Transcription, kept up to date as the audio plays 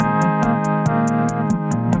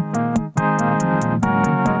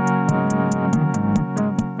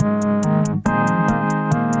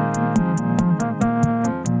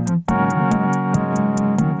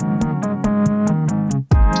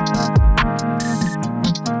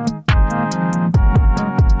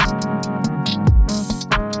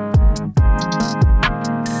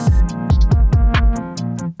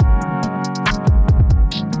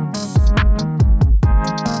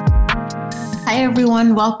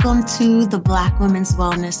everyone. Welcome to the Black Women's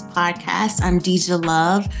Wellness Podcast. I'm Deja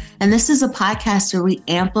Love, and this is a podcast where we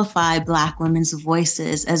amplify Black women's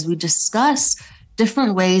voices as we discuss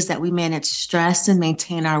different ways that we manage stress and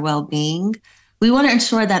maintain our well-being. We want to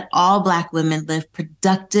ensure that all Black women live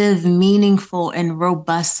productive, meaningful, and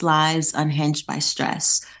robust lives unhinged by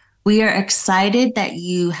stress. We are excited that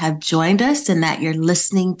you have joined us and that you're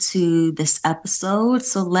listening to this episode.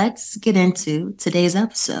 So let's get into today's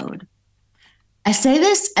episode. I say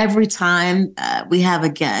this every time we have a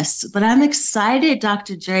guest, but I'm excited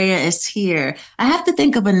Dr. Drea is here. I have to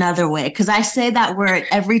think of another way because I say that word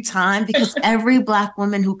every time because every Black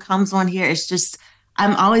woman who comes on here is just,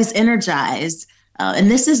 I'm always energized. And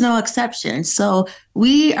this is no exception. So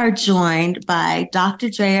we are joined by Dr.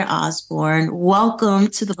 Drea Osborne. Welcome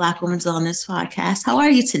to the Black Women's Wellness Podcast. How are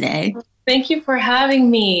you today? Thank you for having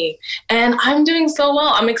me. And I'm doing so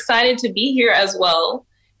well. I'm excited to be here as well.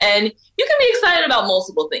 And you can be excited about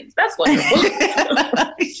multiple things. That's wonderful.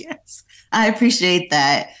 Yes, I appreciate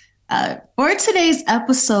that. For today's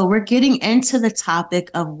episode, we're getting into the topic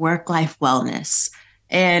of work-life wellness.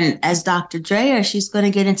 And as Dr. Drea, she's going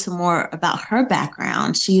to get into more about her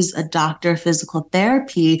background. She's a doctor of physical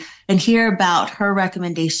therapy and hear about her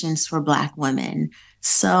recommendations for Black women.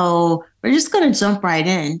 So we're just going to jump right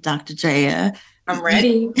in, Dr. Drea. I'm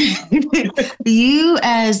ready. You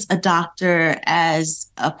as a doctor,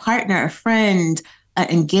 as a partner, a friend, an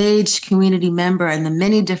engaged community member, and the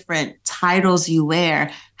many different titles you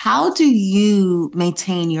wear, how do you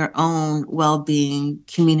maintain your own well-being,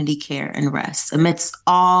 community care, and rest amidst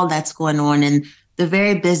all that's going on in the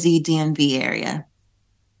very busy DMV area?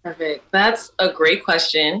 Perfect. That's a great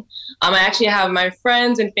question. I actually have my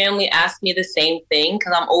friends and family ask me the same thing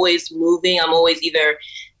because I'm always moving. I'm always either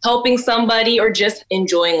helping somebody or just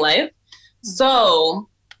enjoying life. So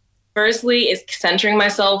firstly, is centering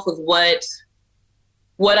myself with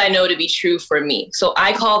what I know to be true for me. So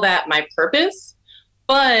I call that my purpose.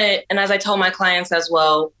 And as I tell my clients as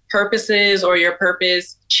well, purposes or your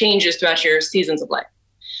purpose changes throughout your seasons of life.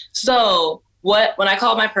 So when I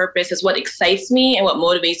call my purpose is what excites me and what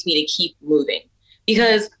motivates me to keep moving.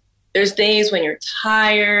 Because there's days when you're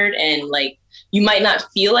tired and like, you might not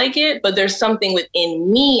feel like it, but there's something within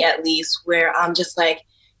me, at least, where I'm just like,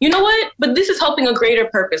 you know what? But this is helping a greater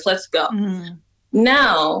purpose. Let's go. Mm-hmm.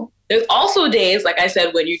 Now, there's also days, like I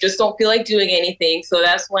said, when you just don't feel like doing anything. So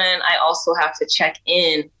that's when I also have to check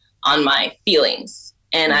in on my feelings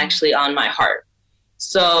and actually on my heart.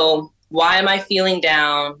 So why am I feeling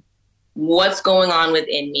down? What's going on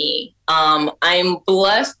within me? I'm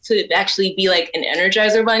blessed to actually be like an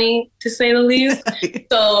Energizer bunny, to say the least.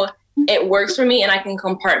 So it works for me and I can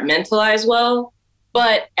compartmentalize well,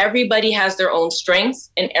 but everybody has their own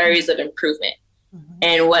strengths and areas of improvement. Mm-hmm.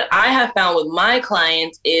 And what I have found with my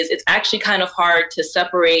clients is it's actually kind of hard to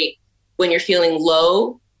separate when you're feeling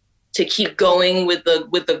low to keep going with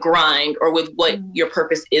the grind or with what your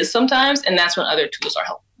purpose is sometimes. And that's when other tools are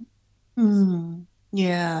helpful.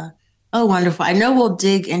 Yeah. Oh, wonderful. I know we'll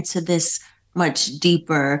dig into this much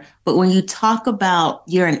deeper, but when you talk about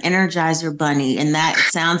you're an Energizer bunny and that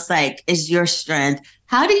sounds like is your strength,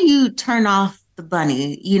 how do you turn off the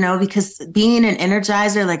bunny? Because being an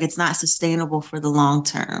Energizer, like it's not sustainable for the long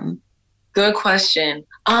term. Good question.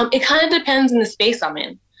 It kind of depends on the space I'm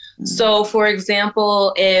in. Mm-hmm. So for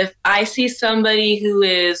example, if I see somebody who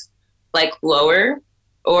is like lower,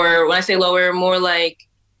 or when I say lower, more like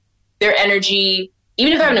their energy,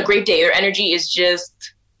 even if they're having a great day, their energy is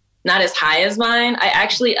just not as high as mine, I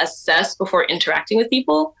actually assess before interacting with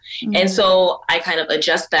people. Mm-hmm. And so I kind of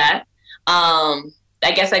adjust that.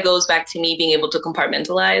 I guess that goes back to me being able to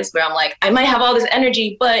compartmentalize where I'm like, I might have all this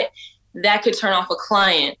energy, but that could turn off a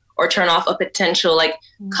client or turn off a potential like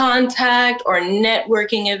contact or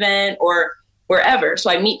networking event or wherever.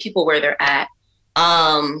 So I meet people where they're at.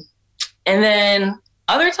 And then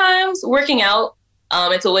other times working out,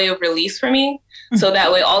 it's a way of release for me. So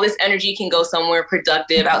that way all this energy can go somewhere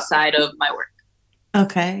productive outside of my work.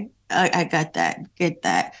 Okay. I got that. Get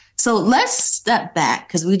that. So let's step back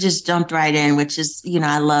because we just jumped right in, which is,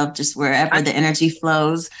 I love just wherever the energy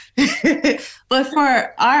flows. But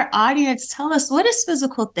for our audience, tell us, what is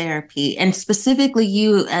physical therapy? And specifically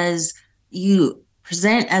you as you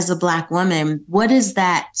present as a Black woman, what is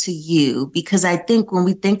that to you? Because I think when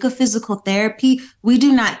we think of physical therapy, we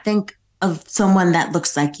do not think of someone that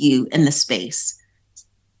looks like you in the space.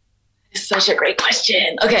 Such a great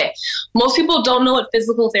question. Okay. Most people don't know what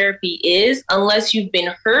physical therapy is unless you've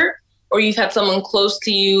been hurt or you've had someone close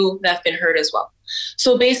to you that's been hurt as well.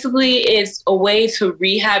 So basically it's a way to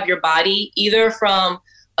rehab your body either from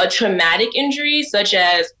a traumatic injury such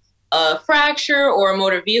as a fracture or a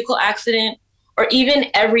motor vehicle accident, or even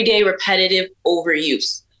everyday repetitive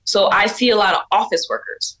overuse. So I see a lot of office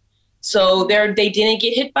workers. So they didn't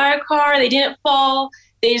get hit by a car, they didn't fall,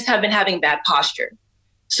 they just have been having bad posture.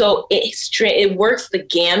 So it works the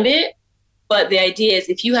gambit, but the idea is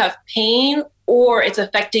if you have pain or it's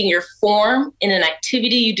affecting your form in an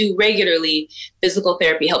activity you do regularly, physical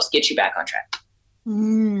therapy helps get you back on track.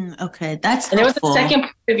 Okay, that's helpful. And there was a second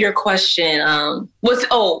part of your question.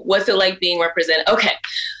 What's it like being represented? Okay,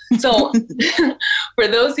 so for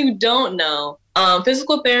those who don't know,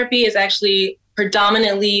 physical therapy is actually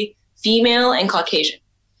predominantly female and Caucasian.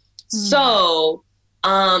 So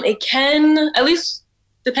it can, at least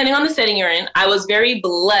depending on the setting you're in, I was very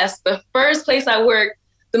blessed. The first place I worked,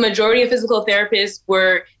 the majority of physical therapists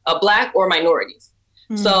were Black or minorities.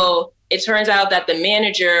 So it turns out that the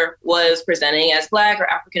manager was presenting as Black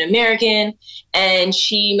or African American, and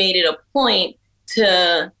she made it a point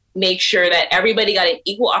to make sure that everybody got an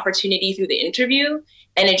equal opportunity through the interview,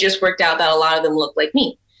 and it just worked out that a lot of them looked like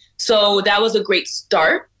me. So that was a great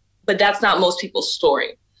start, but that's not most people's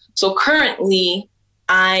story. So currently,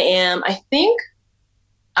 I think,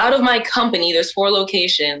 out of my company, there's 4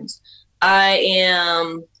 locations, I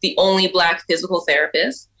am the only Black physical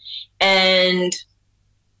therapist, and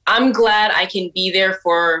I'm glad I can be there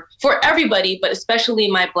for everybody, but especially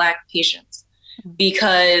my Black patients.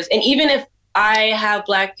 Because, and even if I have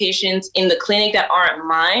Black patients in the clinic that aren't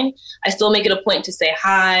mine, I still make it a point to say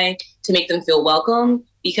hi, to make them feel welcome,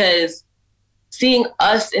 because seeing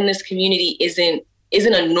us in this community isn't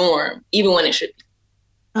a norm, even when it should be.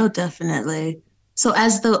 Oh, definitely. So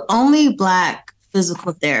as the only Black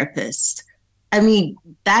physical therapist, I mean,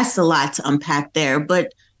 that's a lot to unpack there,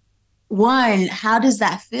 but one, how does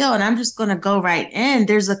that feel? And I'm just going to go right in.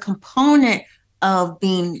 There's a component of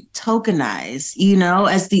being tokenized,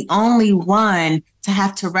 as the only one to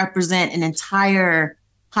have to represent an entire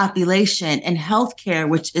population in healthcare,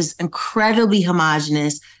 which is incredibly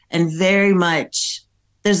homogenous and very much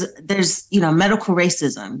there's medical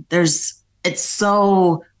racism. It's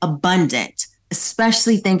so abundant,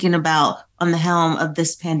 especially thinking about on the helm of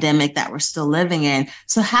this pandemic that we're still living in.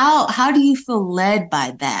 So how do you feel led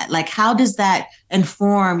by that? Like, how does that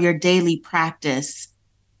inform your daily practice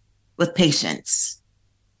with patients?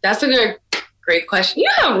 That's a great question. You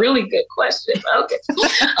have a really good question. Okay.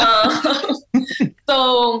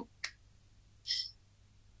 So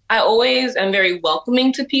I always am very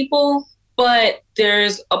welcoming to people, but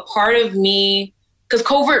there's a part of me, because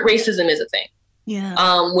covert racism is a thing.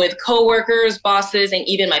 Yeah. With coworkers, bosses, and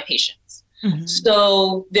even my patients.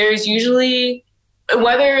 So there's usually,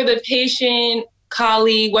 whether the patient,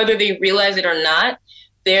 colleague, whether they realize it or not,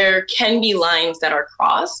 there can be lines that are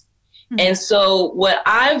crossed. And so what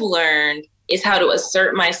I've learned is how to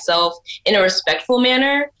assert myself in a respectful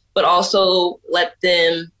manner, but also let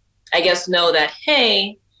them, I guess, know that,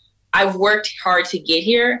 hey, I've worked hard to get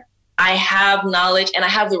here. I have knowledge and I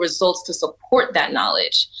have the results to support that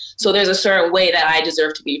knowledge. So there's a certain way that I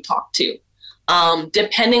deserve to be talked to.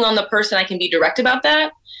 Depending on the person, I can be direct about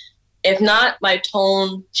that. If not, my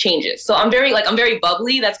tone changes. So I'm very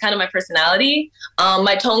bubbly. That's kind of my personality.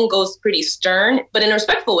 My tone goes pretty stern, but in a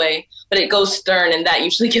respectful way, but it goes stern. And that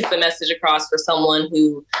usually gets the message across for someone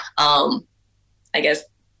who, I guess,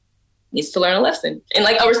 needs to learn a lesson in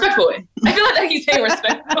like a respectful way. I feel like I keep saying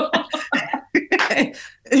respectful.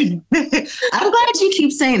 I'm glad you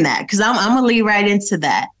keep saying that, because I'm going to lead right into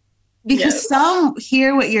that. Because some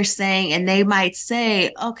hear what you're saying and they might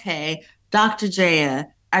say, okay, Dr. Jaya,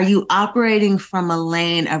 are you operating from a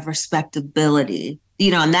lane of respectability?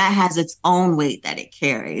 And that has its own weight that it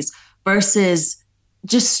carries, versus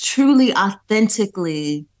just truly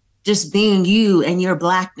authentically just being you and your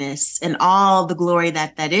Blackness and all the glory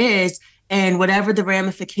that is. And whatever the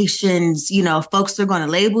ramifications, folks are going to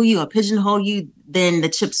label you or pigeonhole you, then the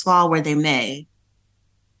chips fall where they may.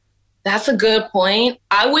 That's a good point.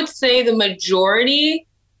 I would say the majority,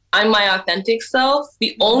 I'm my authentic self.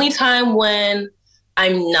 The only time when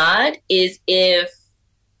I'm not is if,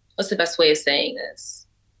 what's the best way of saying this?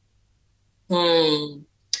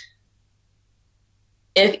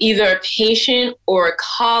 If either a patient or a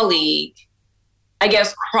colleague, I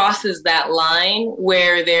guess, crosses that line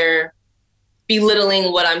where they're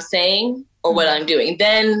belittling what I'm saying or what I'm doing,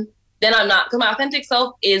 then I'm not, because my authentic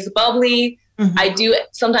self is bubbly. I do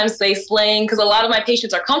sometimes say slang because a lot of my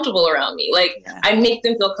patients are comfortable around me. Like, I make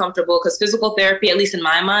them feel comfortable, because physical therapy, at least in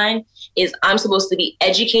my mind, is I'm supposed to be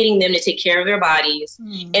educating them to take care of their bodies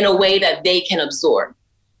in a way that they can absorb.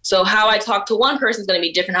 So how I talk to one person is going to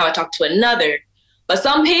be different how I talk to another. But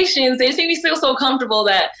some patients, they just make me feel so comfortable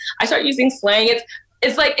that I start using slang.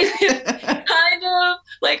 It's like, it's kind of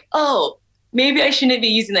like, oh, maybe I shouldn't be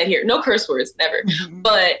using that here. No curse words, never,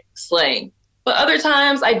 but slang. But other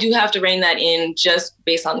times I do have to rein that in just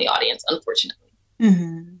based on the audience, unfortunately.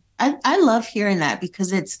 I love hearing that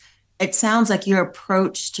because it sounds like your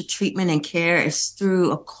approach to treatment and care is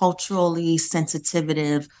through a culturally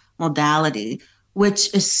sensitive modality,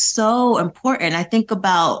 which is so important. I think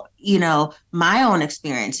about, my own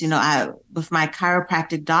experience, with my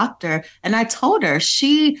chiropractic doctor, and I told her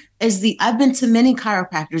I've been to many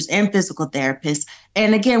chiropractors and physical therapists.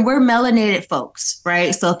 And again, we're melanated folks,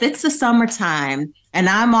 right? So if it's the summertime and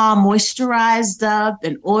I'm all moisturized up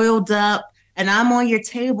and oiled up, and I'm on your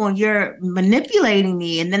table and you're manipulating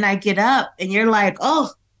me, and then I get up and you're like,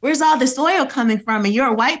 oh, where's all this oil coming from? And you're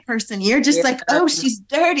a white person. You're just like, oh, she's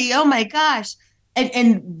dirty. Oh my gosh.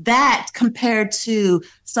 And that compared to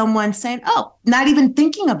someone saying, oh, not even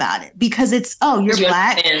thinking about it because it's, oh, you're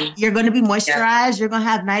Black. You're going to be moisturized. You're going to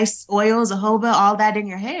have nice oils, jojoba, all that in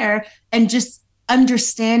your hair. And just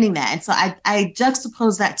understanding that. And so I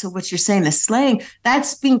juxtapose that to what you're saying, the slang,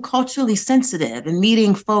 that's being culturally sensitive and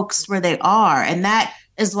meeting folks where they are. And that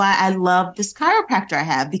is why I love this chiropractor I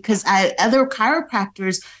have, because other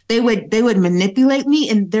chiropractors, they would manipulate me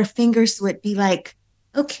and their fingers would be like,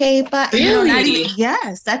 okay, but really?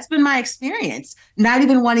 Yes, that's been my experience. Not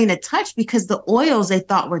even wanting to touch because the oils they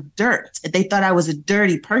thought were dirt. They thought I was a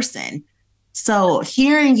dirty person. So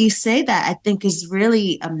hearing you say that, I think is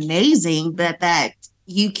really amazing that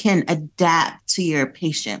you can adapt to your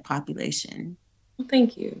patient population. Well,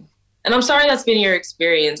 thank you. And I'm sorry that's been your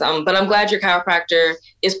experience, but I'm glad your chiropractor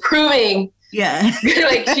is proving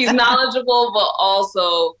like she's knowledgeable, but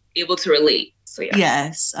also able to relate. So yeah.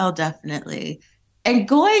 Yes, oh, definitely. And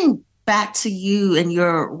going back to you and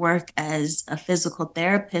your work as a physical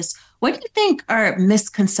therapist, what do you think are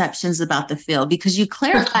misconceptions about the field? Because you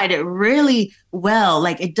clarified it really well.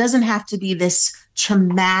 Like, it doesn't have to be this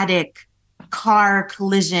traumatic car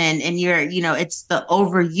collision and it's the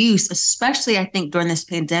overuse, especially I think during this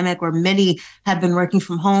pandemic where many have been working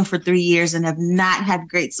from home for 3 years and have not had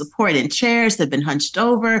great support in chairs, have been hunched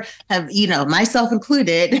over, myself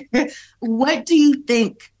included. What do you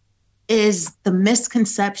think is the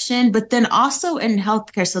misconception, but then also in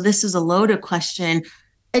healthcare? So this is a loaded question.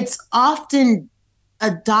 It's often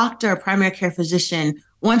a doctor, a primary care physician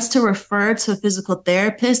wants to refer to a physical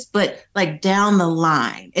therapist, but like down the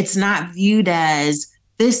line, it's not viewed as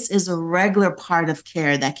this is a regular part of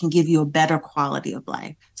care that can give you a better quality of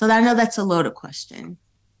life. So I know that's a loaded question.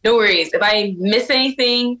 No worries. If I miss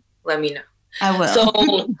anything, let me know. I will.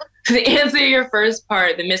 So to answer your first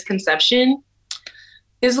part, the misconception,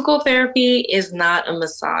 physical therapy is not a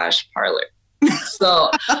massage parlor.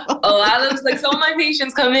 So a lot of some of my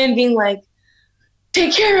patients come in being like,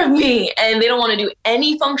 take care of me. And they don't want to do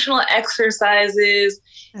any functional exercises.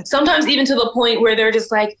 Sometimes even to the point where they're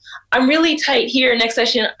just like, I'm really tight here. Next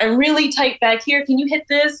session, I'm really tight back here. Can you hit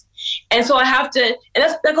this? And so I have to, and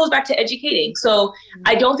that goes back to educating. So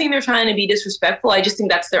I don't think they're trying to be disrespectful. I just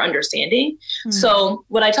think that's their understanding. So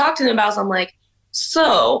what I talk to them about is I'm like,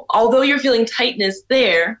 so although you're feeling tightness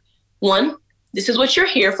there, one, this is what you're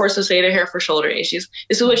here for. So say they're here for shoulder issues.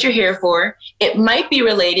 This is what you're here for. It might be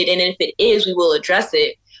related. And if it is, we will address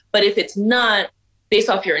it. But if it's not, based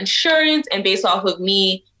off your insurance and based off of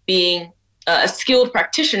me being a skilled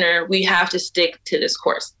practitioner, we have to stick to this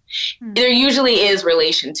course. There usually is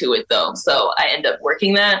relation to it though. So I end up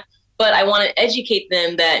working that. But I want to educate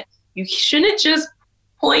them that you shouldn't just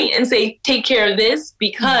point and say, take care of this,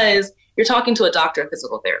 because you're talking to a doctor of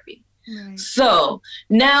physical therapy. Right. So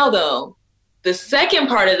now though, the second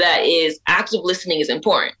part of that is active listening is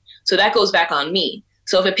important. So that goes back on me.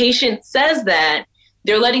 So if a patient says that,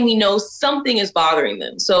 they're letting me know something is bothering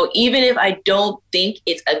them. So even if I don't think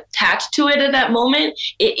it's attached to it at that moment,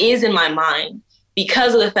 it is in my mind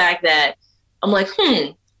because of the fact that I'm like,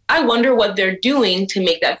 I wonder what they're doing to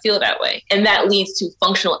make that feel that way. And that leads to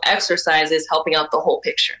functional exercises helping out the whole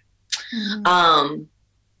picture.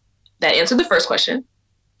 That answered the first question.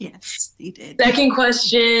 Yes, you did. Second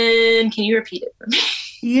question, can you repeat it for me?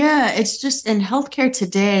 Yeah, it's just in healthcare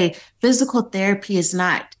today, physical therapy is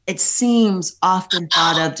not, it seems often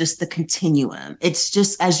thought of just the continuum. It's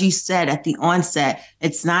just, as you said at the onset,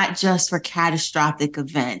 it's not just for catastrophic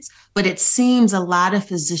events, but it seems a lot of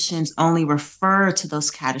physicians only refer to those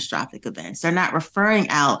catastrophic events. They're not referring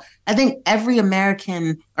out. I think every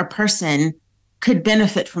American or person could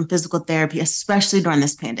benefit from physical therapy, especially during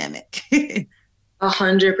this pandemic.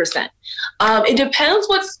 100%. It depends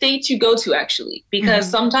what state you go to, actually, because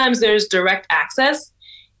sometimes there's direct access.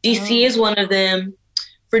 DC is one of them.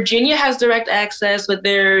 Virginia has direct access, but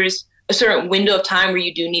there's a certain window of time where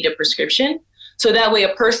you do need a prescription. So that way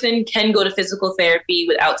a person can go to physical therapy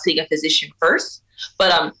without seeing a physician first,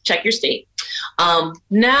 but check your state.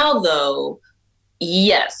 Now though,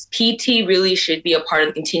 yes, PT really should be a part of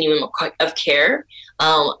the continuum of care.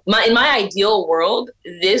 In my ideal world,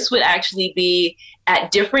 this would actually be at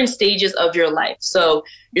different stages of your life. So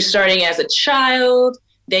you're starting as a child,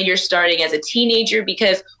 then you're starting as a teenager,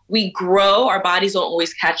 because we grow, our bodies don't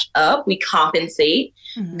always catch up, we compensate.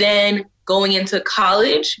 Mm-hmm. Then going into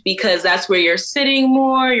college, because that's where you're sitting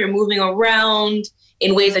more, you're moving around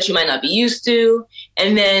in ways that you might not be used to.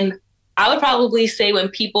 And then I would probably say when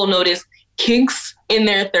people notice kinks in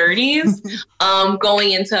their 30s,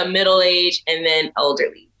 going into middle age and then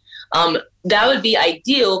elderly. That would be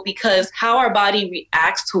ideal, because how our body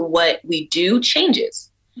reacts to what we do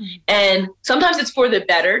changes. Mm-hmm. And sometimes it's for the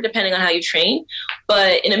better, depending on how you train.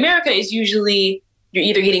 But in America, it's usually you're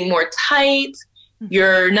either getting more tight,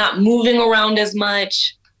 you're not moving around as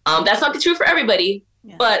much. That's not the truth for everybody,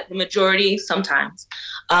 but the majority sometimes.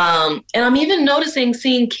 And I'm even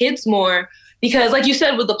seeing kids more, because like you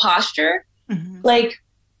said, with the posture, like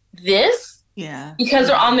this, because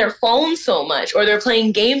they're on their phone so much, or they're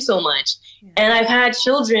playing games so much. And I've had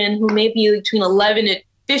children who may be between 11 and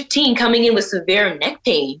 15 coming in with severe neck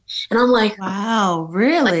pain. And I'm like, wow,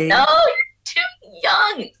 really? Like, no, you're too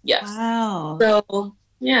young. Yes. Wow. So,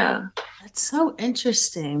 yeah. That's so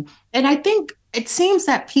interesting. And I think it seems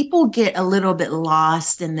that people get a little bit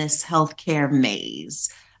lost in this healthcare maze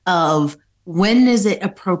of when is it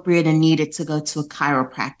appropriate and needed to go to a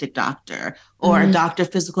chiropractic doctor or a doctor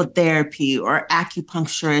of physical therapy or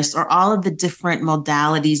acupuncturist, or all of the different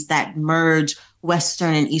modalities that merge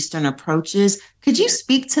Western and Eastern approaches. Could you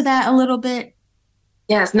speak to that a little bit?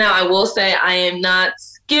 Yes. Now, I will say I am not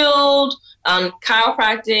skilled on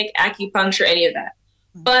chiropractic, acupuncture, any of that.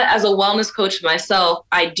 But as a wellness coach myself,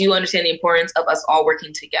 I do understand the importance of us all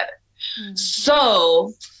working together.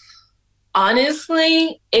 So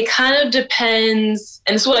honestly, it kind of depends.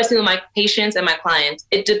 And this is what I see with my patients and my clients.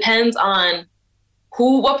 It depends on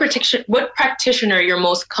what practitioner you're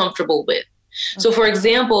most comfortable with. Okay. So for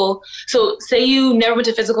example, say you never went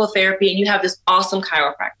to physical therapy and you have this awesome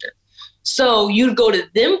chiropractor. So you'd go to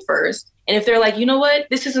them first. And if they're like, you know what,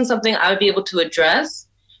 this isn't something I would be able to address,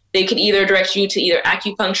 they could either direct you to either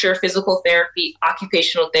acupuncture, physical therapy,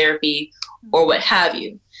 occupational therapy, or what have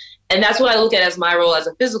you. And that's what I look at as my role as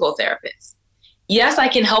a physical therapist. Yes, I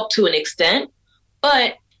can help to an extent,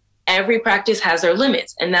 but every practice has their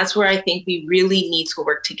limits. And that's where I think we really need to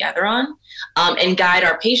work together on and guide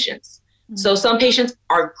our patients. So some patients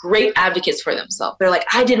are great advocates for themselves. They're like,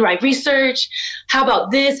 I did my research. How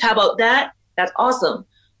about this? How about that? That's awesome.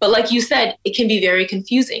 But like you said, it can be very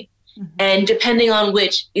confusing. And depending on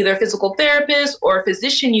which either physical therapist or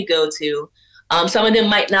physician you go to, some of them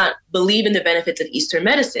might not believe in the benefits of Eastern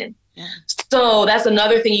medicine. So that's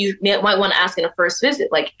another thing you might want to ask in a first visit.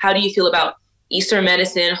 Like, how do you feel about Eastern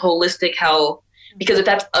medicine, holistic health? Because if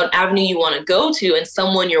that's an avenue you want to go to and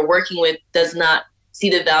someone you're working with does not see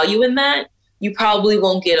the value in that, you probably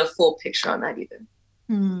won't get a full picture on that either.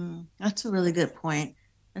 That's a really good point.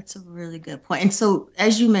 That's a really good point. And so,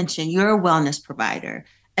 as you mentioned, you're a wellness provider.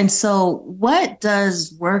 And so what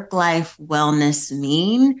does work-life wellness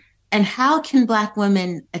mean? And how can Black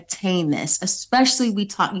women attain this? Especially you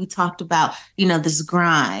talked about, this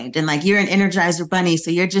grind and like you're an Energizer bunny, so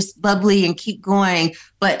you're just bubbly and keep going.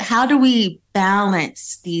 But how do we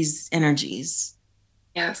balance these energies?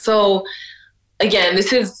 Yeah. So again,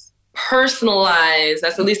 this is personalized.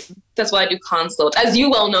 That's why I do consults, as you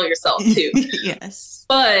well know yourself too. Yes.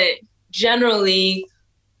 But generally,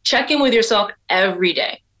 check in with yourself every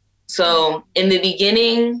day. So in the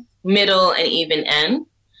beginning, middle, and even end,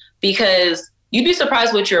 because you'd be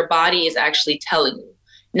surprised what your body is actually telling you.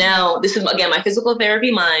 Now, this is, again, my physical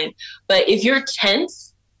therapy mind, but if you're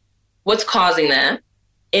tense, what's causing that?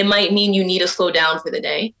 It might mean you need to slow down for the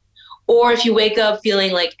day. Or if you wake up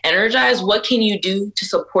feeling like energized, what can you do to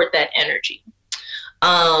support that energy?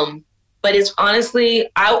 But it's honestly,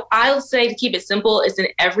 I'll say, to keep it simple, it's an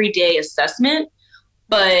everyday assessment.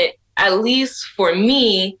 But at least for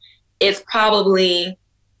me, it's probably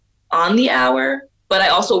on the hour. But I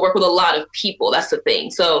also work with a lot of people. That's the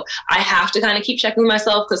thing. So I have to kind of keep checking with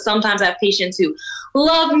myself, because sometimes I have patients who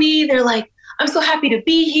love me. They're like, I'm so happy to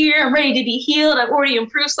be here. I'm ready to be healed. I've already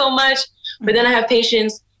improved so much. But then I have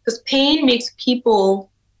patients, because pain makes people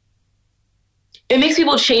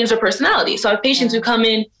change their personality. So I have patients who come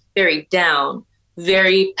in very down,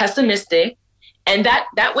 very pessimistic, and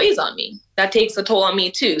that weighs on me. That takes a toll on me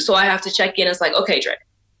too. So I have to check in. It's like, okay, Dre,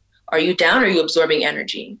 are you down? Or are you absorbing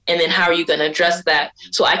energy? And then how are you going to address that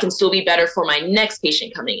so I can still be better for my next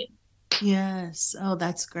patient coming in? Yes. Oh,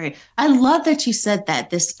 that's great. I love that you said that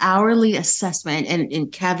this hourly assessment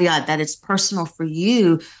and caveat that it's personal for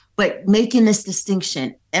you, but making this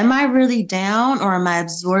distinction. Am I really down or am I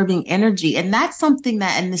absorbing energy? And that's something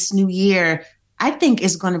that in this new year, I think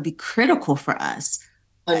is going to be critical for us.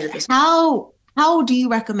 100%. How do you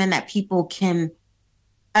recommend that people can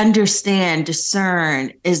understand,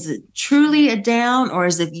 discern, is it truly a down or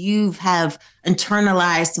is it you have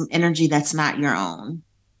internalized some energy that's not your own?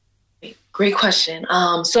 Great question.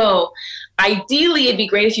 So ideally it'd be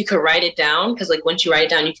great if you could write it down because like once you write it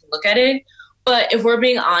down, you can look at it. But if we're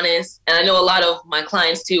being honest, and I know a lot of my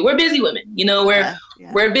clients too, we're busy women,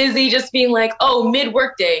 we're busy just being like, oh, mid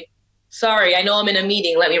work day. Sorry, I know I'm in a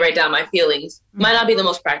meeting. Let me write down my feelings. Mm-hmm. Might not be the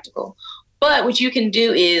most practical. But what you can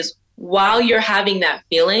do is while you're having that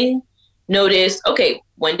feeling, notice, okay,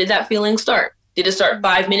 when did that feeling start? Did it start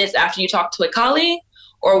 5 minutes after you talked to a colleague?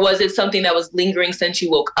 Or was it something that was lingering since you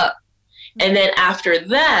woke up? And then after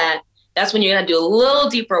that, that's when you're going to do a little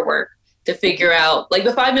deeper work to figure out, like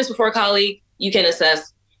the 5 minutes before a colleague, you can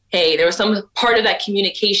assess, hey, there was some part of that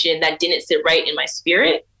communication that didn't sit right in my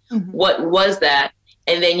spirit. Mm-hmm. What was that?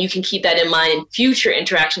 And then you can keep that in mind in future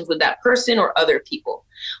interactions with that person or other people.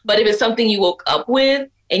 But if it's something you woke up with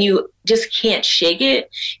and you just can't shake it,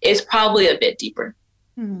 it's probably a bit deeper.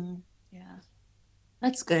 Hmm. Yeah,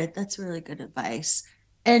 that's good. That's really good advice.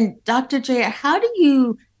 And Dr. J, how do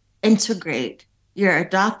you integrate? You're a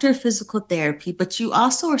doctor of physical therapy, but you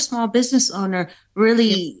also are a small business owner,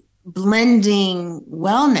 really blending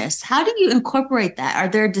wellness. How do you incorporate that? Are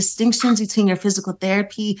there distinctions between your physical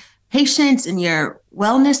therapy patients and your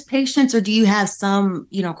wellness patients, or do you have some,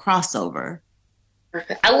 crossover?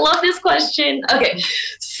 Perfect. I love this question. Okay.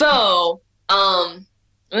 So, I'm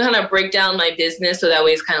going to break down my business so that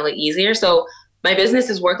way it's kind of like easier. So my business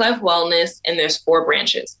is work-life wellness and there's 4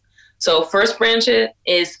 branches. So first branch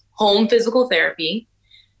is home physical therapy.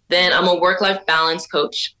 Then I'm a work-life balance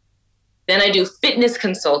coach. Then I do fitness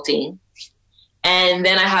consulting. And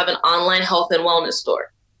then I have an online health and wellness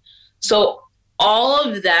store. So all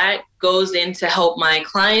of that goes in to help my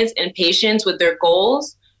clients and patients with their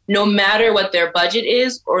goals, no matter what their budget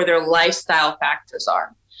is or their lifestyle factors are.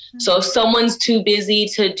 Mm-hmm. So if someone's too busy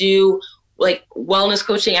to do like wellness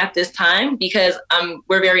coaching at this time because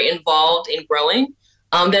we're very involved in growing,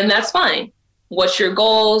 then that's fine. What's your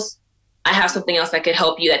goals? I have something else that could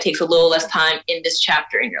help you that takes a little less time in this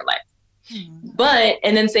chapter in your life. Mm-hmm.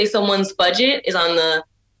 And then say someone's budget is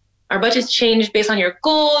our budget's changed based on your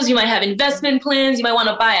goals. You might have investment plans. You might want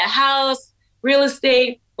to buy a house, real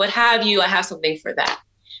estate, what have you. I have something for that.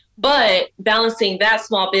 But balancing that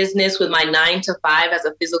small business with my 9 to 5 as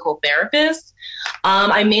a physical therapist,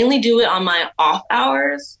 I mainly do it on my off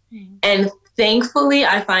hours. Mm-hmm. And thankfully,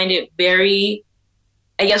 I find it very,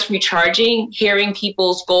 recharging, hearing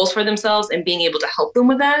people's goals for themselves and being able to help them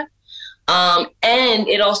with that. And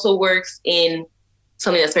it also works in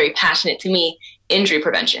something that's very passionate to me, injury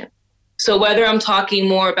prevention. So whether I'm talking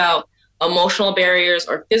more about emotional barriers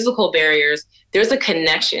or physical barriers, there's a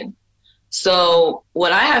connection. So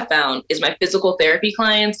what I have found is my physical therapy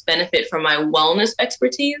clients benefit from my wellness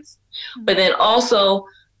expertise, but then also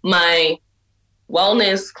my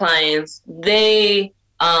wellness clients, they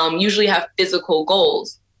usually have physical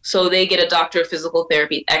goals. So they get a doctor of physical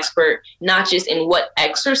therapy expert, not just in what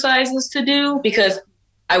exercises to do, because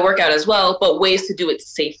I work out as well, but ways to do it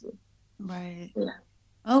safely. Right. Yeah.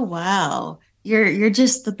 Oh, wow. You're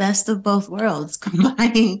just the best of both worlds,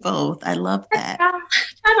 combining both. I love that.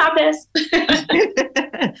 I'm my best.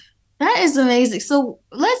 That is amazing. So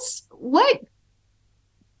what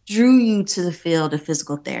drew you to the field of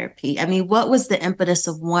physical therapy? I mean, what was the impetus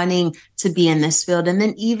of wanting to be in this field? And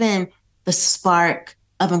then even the spark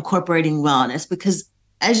of incorporating wellness? Because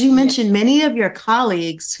as you mentioned, many of your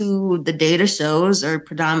colleagues who the data shows are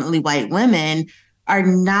predominantly white women are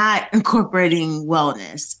not incorporating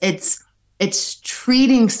wellness. It's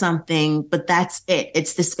treating something, but that's it.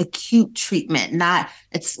 It's this acute treatment,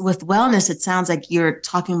 it's with wellness. It sounds like you're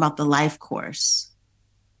talking about the life course.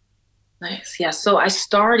 Nice. Yeah. So I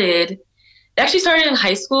started in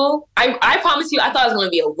high school. I promise you, I thought I was going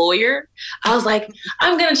to be a lawyer. I was like,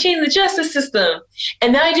 I'm going to change the justice system.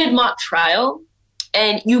 And then I did mock trial.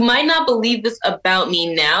 And you might not believe this about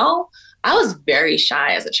me now. I was very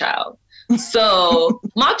shy as a child. So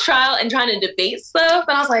mock trial and trying to debate stuff.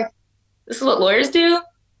 And I was like, this is what lawyers do?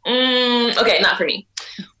 Okay, not for me.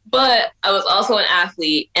 But I was also an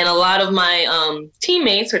athlete. And a lot of my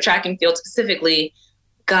teammates for track and field specifically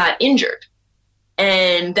got injured.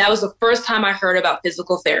 And that was the first time I heard about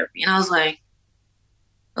physical therapy. And I was like,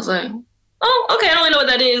 oh, okay, I don't really know what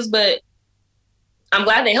that is, but I'm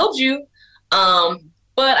glad they helped you.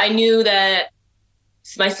 But I knew that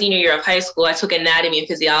my senior year of high school, I took anatomy and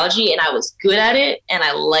physiology, and I was good at it, and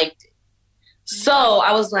I liked it. So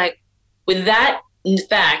I was like, with that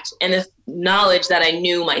fact and the knowledge that I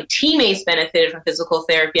knew my teammates benefited from physical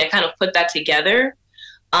therapy, I kind of put that together.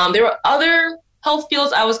 There were other health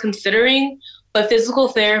fields I was considering, but physical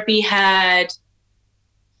therapy had,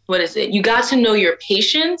 you got to know your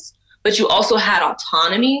patients, but you also had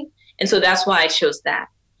autonomy. And so that's why I chose that.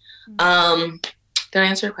 Did I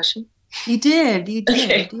answer your question? You did.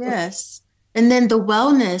 Okay. Yes. And then the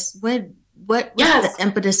wellness, what was the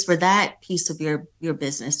impetus for that piece of your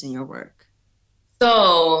business and your work?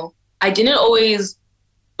 So I didn't always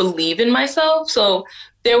believe in myself. So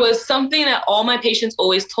there was something that all my patients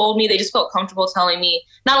always told me. They just felt comfortable telling me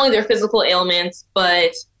not only their physical ailments,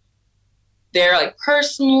 but their like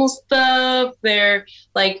personal stuff, their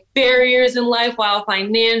like barriers in life, while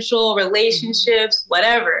financial, relationships,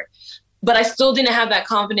 whatever. But I still didn't have that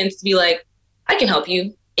confidence to be like, I can help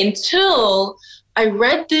you, until I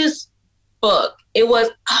read this book. It was,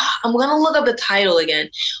 I'm going to look up the title again,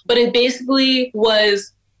 but it basically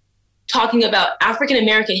was talking about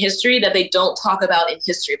African-American history that they don't talk about in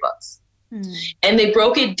history books. And they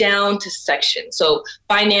broke it down to sections. So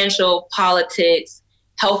financial, politics,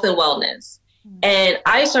 health and wellness. And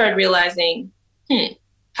I started realizing,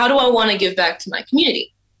 how do I want to give back to my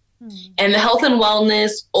community? And the health and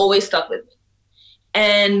wellness always stuck with me.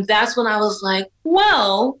 And that's when I was like,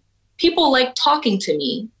 well, people like talking to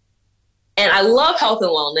me. And I love health and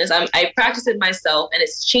wellness. I practice it myself, and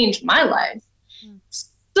it's changed my life.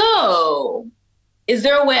 So is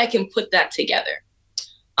there a way I can put that together?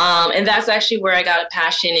 And that's actually where I got a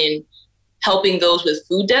passion in helping those with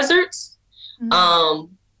food deserts. I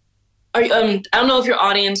don't know if your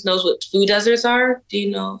audience knows what food deserts are. Do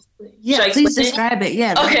you know? Yeah, please describe it.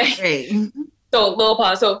 Yeah. Okay. Great. So little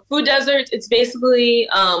pause. So food deserts, it's basically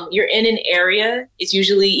you're in an area. It's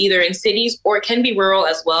usually either in cities or it can be rural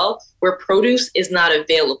as well, where produce is not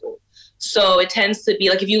available. So it tends to be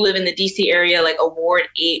like if you live in the DC area, like a Ward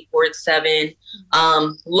 8, Ward 7,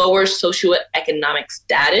 lower socioeconomic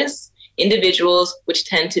status individuals, which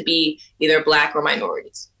tend to be either Black or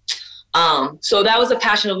minorities. So that was a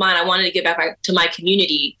passion of mine. I wanted to give back to my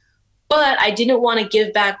community, but I didn't want to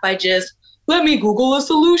give back by just, let me Google a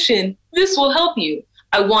solution. This will help you.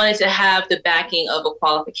 I wanted to have the backing of a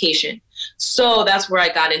qualification. So that's where I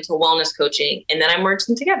got into wellness coaching, and then I merged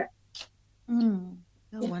them together.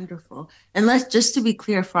 Wonderful. And just to be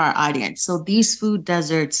clear for our audience, so these food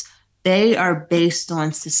deserts, they are based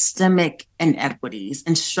on systemic inequities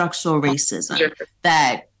and structural racism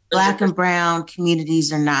that Black and brown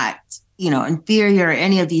communities are not, inferior or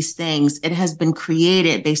any of these things. It has been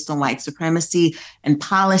created based on white supremacy and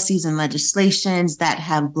policies and legislations that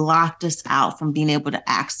have blocked us out from being able to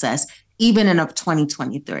access even in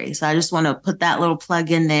 2023. So I just want to put that little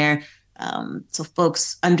plug in there so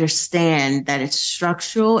folks understand that it's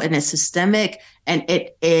structural and it's systemic and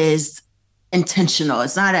it is intentional.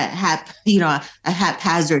 It's not a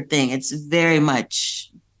haphazard thing. It's very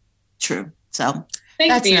much true. So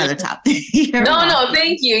that's another topic. No,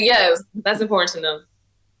 thank you. Yes, that's important to know.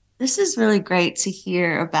 This is really great to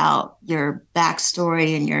hear about your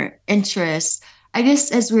backstory and your interests. I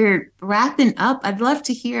guess as we're wrapping up, I'd love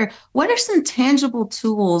to hear, what are some tangible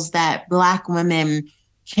tools that Black women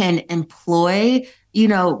can employ?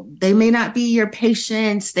 They may not be your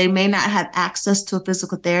patients. They may not have access to a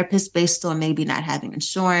physical therapist based on maybe not having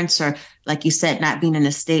insurance or, like you said, not being in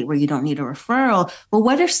a state where you don't need a referral. But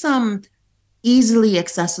what are some easily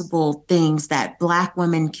accessible things that Black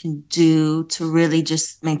women can do to really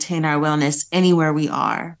just maintain our wellness anywhere we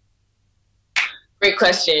are? Great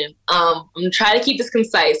question. I'm going to try to keep this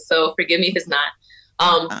concise, so forgive me if it's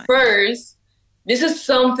not. First, this is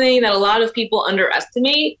something that a lot of people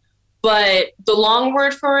underestimate, but the long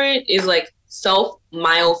word for it is like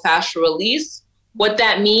self-myofascial release. What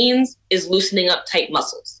that means is loosening up tight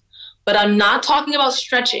muscles. But I'm not talking about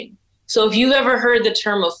stretching. So if you've ever heard the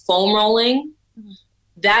term of foam rolling,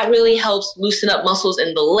 that really helps loosen up muscles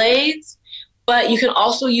in the legs. But you can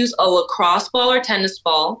also use a lacrosse ball or tennis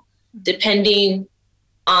ball, depending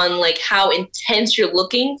on like how intense you're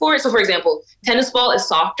looking for it. So for example, tennis ball is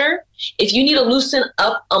softer. If you need to loosen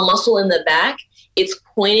up a muscle in the back, it's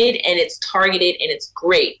pointed and it's targeted and it's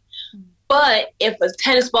great. But if a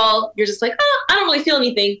tennis ball, you're just like, I don't really feel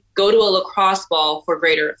anything, go to a lacrosse ball for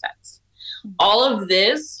greater effects. All of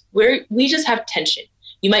this, we just have tension.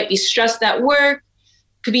 You might be stressed at work,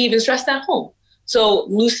 could be even stressed at home. So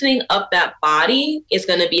loosening up that body is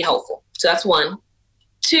going to be helpful. So that's one.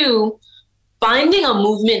 Two, finding a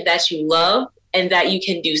movement that you love and that you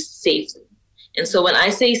can do safely. And so when I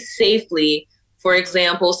say safely, For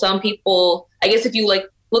example, some people, I guess if you like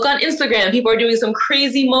look on Instagram, people are doing some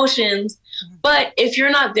crazy motions, but if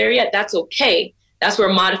you're not there yet, that's okay. That's where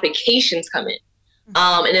modifications come in.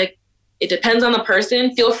 And it depends on the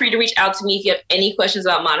person. Feel free to reach out to me if you have any questions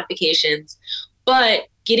about modifications. But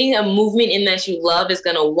getting a movement in that you love is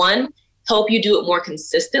going to, one, help you do it more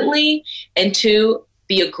consistently, and two,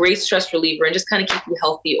 be a great stress reliever and just kind of keep you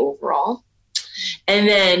healthy overall. And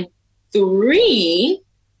then three,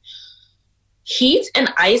 heat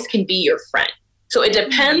and ice can be your friend. So it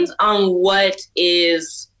depends on what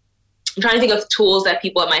is, I'm trying to think of tools that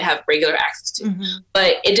people might have regular access to,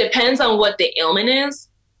 but it depends on what the ailment is.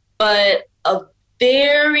 But a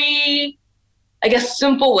very, I guess,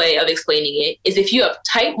 simple way of explaining it is if you have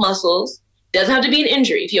tight muscles, doesn't have to be an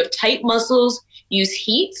injury. If you have tight muscles, use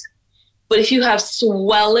heat. But if you have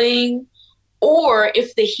swelling, or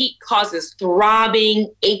if the heat causes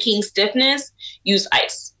throbbing, aching, stiffness, use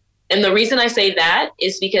ice. And the reason I say that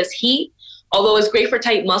is because heat, although it's great for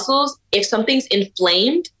tight muscles, if something's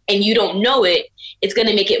inflamed and you don't know it, it's going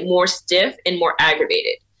to make it more stiff and more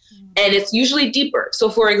aggravated. And it's usually deeper. So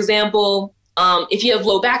for example, if you have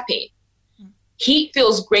low back pain, heat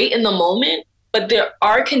feels great in the moment, but there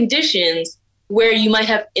are conditions where you might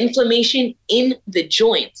have inflammation in the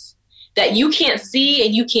joints that you can't see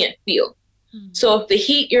and you can't feel. So if the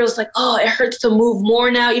heat, you're just like, oh, it hurts to move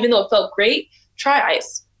more now, even though it felt great, try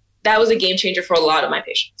ice. That was a game changer for a lot of my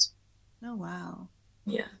patients. Oh, wow.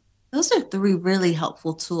 Yeah. Those are three really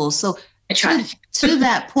helpful tools. So I tried. to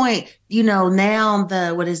that point, now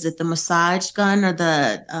the massage gun or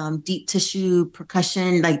the deep tissue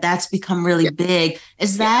percussion, like that's become really big.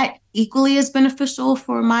 Is that equally as beneficial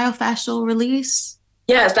for myofascial release?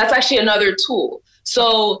 Yes, that's actually another tool.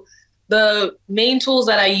 So the main tools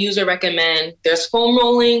that I use or recommend, there's foam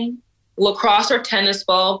rolling, lacrosse or tennis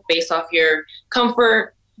ball based off your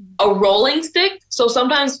comfort, a rolling stick. So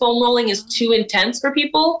sometimes foam rolling is too intense for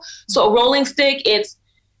people. So a rolling stick, if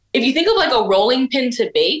you think of like a rolling pin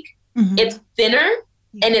to bake, it's thinner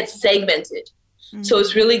and it's segmented. So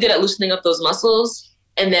it's really good at loosening up those muscles.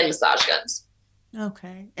 And then massage guns.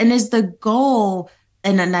 Okay. And is the goal,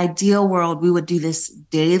 in an ideal world, we would do this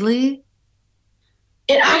daily?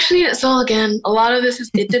 It actually, so again, a lot of this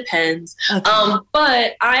it depends. Okay.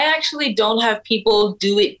 But I actually don't have people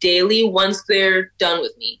do it daily once they're done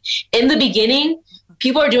with me. In the beginning,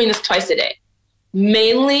 people are doing this twice a day,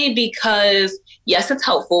 mainly because, yes, it's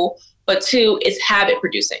helpful, but two, it's habit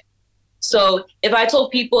producing. So if I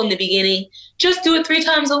told people in the beginning, just do it 3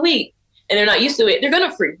 times a week, and they're not used to it, they're going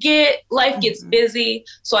to forget. Life gets busy.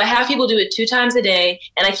 So I have people do it 2 times a day,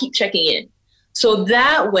 and I keep checking in. So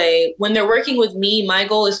that way, when they're working with me, my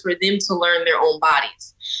goal is for them to learn their own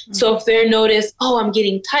bodies. So if they notice, oh, I'm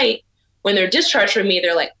getting tight, when they're discharged from me,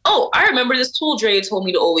 they're like, oh, I remember this tool Dre told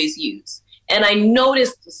me to always use. And I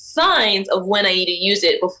notice the signs of when I need to use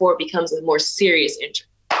it before it becomes a more serious injury.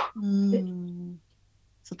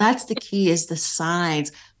 So that's the key, is the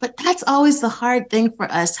signs. But that's always the hard thing for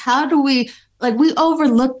us. How do we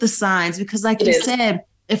overlook the signs? Because like you said,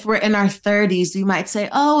 if we're in our 30s, we might say,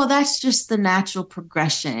 oh, well, that's just the natural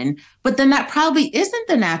progression. But then that probably isn't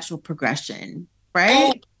the natural progression,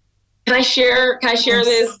 right? Can I share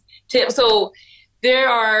this tip? So there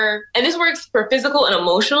are, and this works for physical and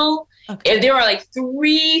emotional. Okay. If there are like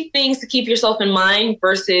 3 things to keep yourself in mind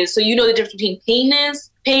versus, so the difference between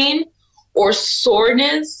pain or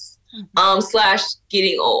soreness /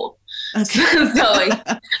 getting old. Okay. So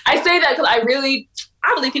I say that because I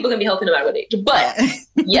believe people can be healthy no matter what age, but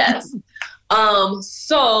yes.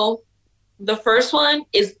 So the first one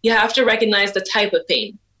is you have to recognize the type of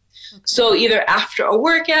pain. Okay. So either after a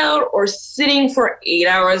workout or sitting for 8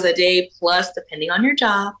 hours a day plus, depending on your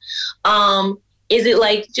job. Is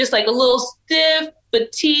it just a little stiff,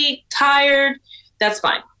 fatigued, tired? That's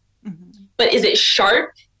fine. But is it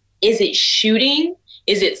sharp? Is it shooting?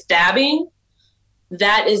 Is it stabbing?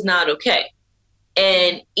 That is not okay.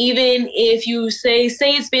 And even if you say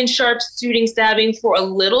it's been sharp, shooting, stabbing for a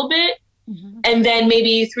little bit, and then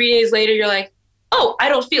maybe 3 days later, you're like, oh, I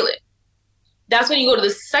don't feel it. That's when you go to the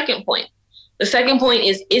second point. The second point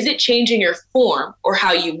is it changing your form or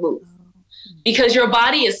how you move? Because your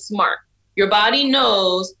body is smart. Your body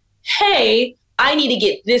knows, hey, I need to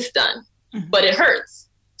get this done, but it hurts.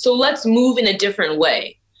 So let's move in a different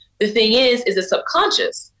way. The thing is it's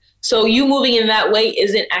subconscious. So you moving in that way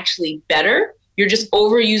isn't actually better. You're just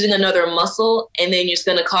overusing another muscle, and then you're just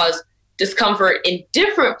going to cause discomfort in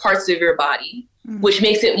different parts of your body, which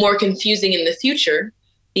makes it more confusing in the future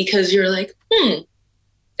because you're like,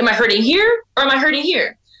 am I hurting here or am I hurting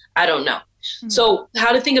here? I don't know. So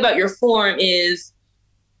how to think about your form is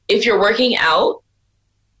if you're working out,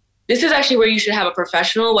 this is actually where you should have a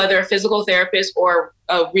professional, whether a physical therapist or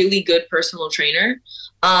a really good personal trainer.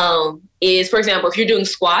 Is, for example, if you're doing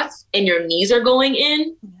squats and your knees are going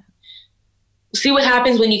in, see what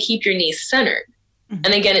happens when you keep your knees centered. Mm-hmm.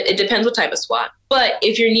 And again, it depends what type of squat. But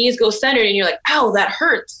if your knees go centered and you're like, ow, that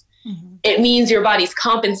hurts, it means your body's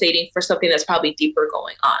compensating for something that's probably deeper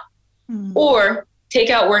going on. Or take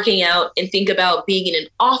out working out and think about being in an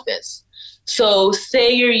office. So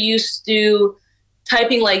say you're used to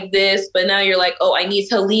typing like this, but now you're like, oh, I need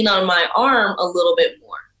to lean on my arm a little bit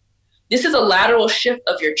more. This is a lateral shift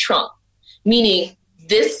of your trunk, meaning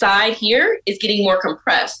this side here is getting more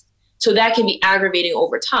compressed. So that can be aggravating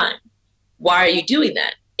over time. Why are you doing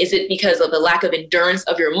that? Is it because of the lack of endurance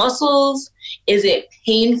of your muscles? Is it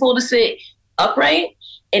painful to sit upright?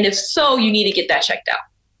 And if so, you need to get that checked out.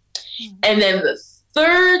 And then the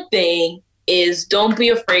third thing is don't be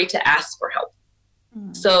afraid to ask for help.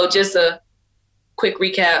 So just a quick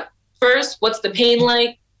recap. First, what's the pain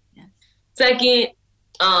like? Second,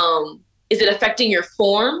 is it affecting your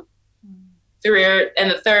form? And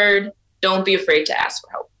the third, don't be afraid to ask for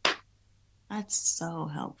help. That's so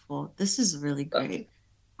helpful. This is really great.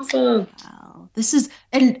 Awesome. Wow. This is,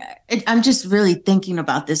 and I'm just really thinking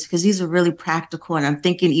about this because these are really practical, and I'm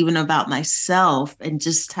thinking even about myself and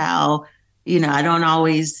just how, I don't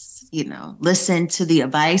always, listen to the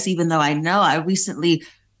advice, even though I know I recently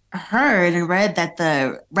heard and read that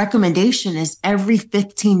the recommendation is every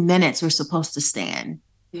 15 minutes we're supposed to stand.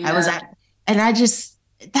 Yeah.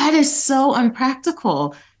 That is so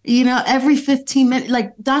unpractical. Every 15 minutes,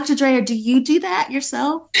 like Dr. Drea, do you do that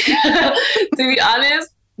yourself? To be honest,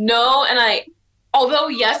 no. And although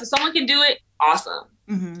yes, if someone can do it, awesome.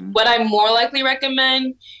 What I more likely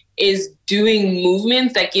recommend is doing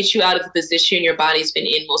movements that get you out of the position your body's been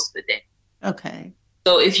in most of the day. Okay.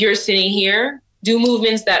 So if you're sitting here, do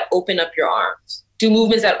movements that open up your arms. Do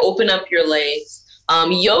movements that open up your legs.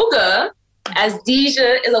 Yoga, as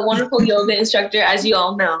Deja is a wonderful yoga instructor, as you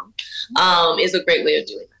all know, is a great way of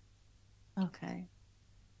doing that. Okay.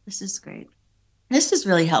 This is great. This is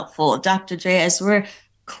really helpful. Dr. Drea, as we're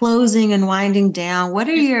closing and winding down, what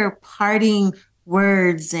are your parting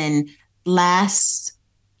words and last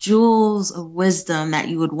jewels of wisdom that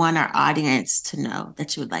you would want our audience to know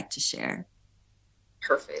that you would like to share?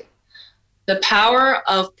 Perfect. The power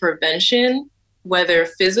of prevention, whether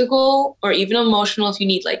physical or even emotional, if you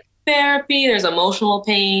need like therapy, there's emotional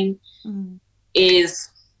pain, it's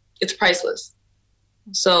priceless.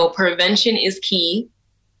 So prevention is key.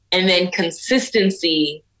 And then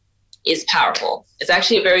consistency is powerful. It's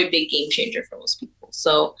actually a very big game changer for most people.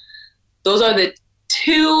 So those are the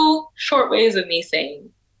two short ways of me saying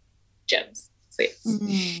gems. So,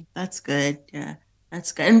 yes. That's good. Yeah,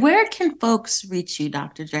 that's good. And where can folks reach you,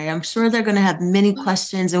 Dr. Dre? I'm sure they're going to have many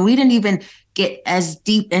questions, and we didn't even get as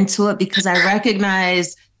deep into it because I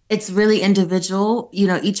recognize it's really individual.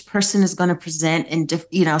 Each person is going to present in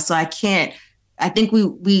so I think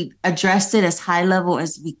we addressed it as high level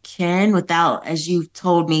as we can without, as you've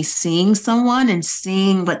told me, seeing someone and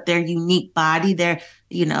seeing what their unique body, their,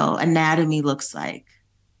 anatomy looks like.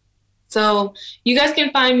 So you guys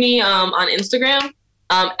can find me on Instagram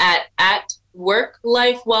at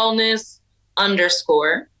worklifewellness_.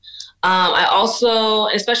 I also,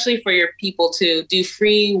 especially for your people, to do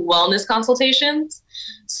free wellness consultations.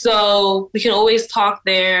 So we can always talk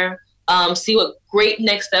there, see what great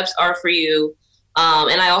next steps are for you.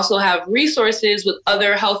 And I also have resources with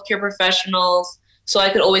other healthcare professionals, so I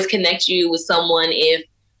could always connect you with someone if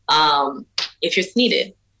it's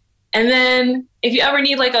needed. And then if you ever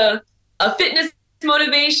need like a fitness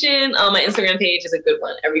motivation, my Instagram page is a good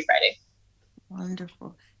one every Friday.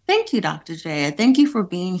 Wonderful. Thank you, Dr. Drea. Thank you for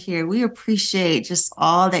being here. We appreciate just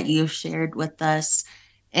all that you've shared with us.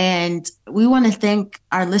 And we want to thank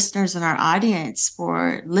our listeners and our audience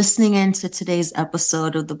for listening into today's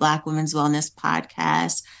episode of the Black Women's Wellness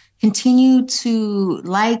Podcast. Continue to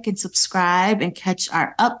like and subscribe and catch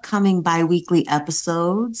our upcoming bi-weekly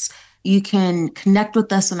episodes. You can connect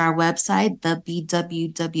with us on our website,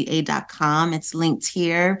 BWWA.com. It's linked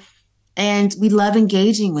here. And we love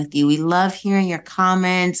engaging with you. We love hearing your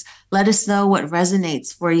comments. Let us know what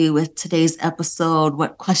resonates for you with today's episode,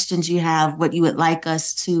 what questions you have, what you would like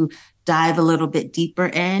us to dive a little bit deeper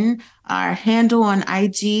in. Our handle on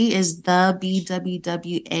IG is the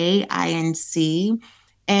BWWA INC.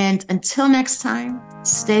 And until next time,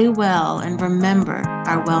 stay well and remember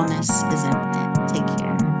our wellness is infinite. Take care.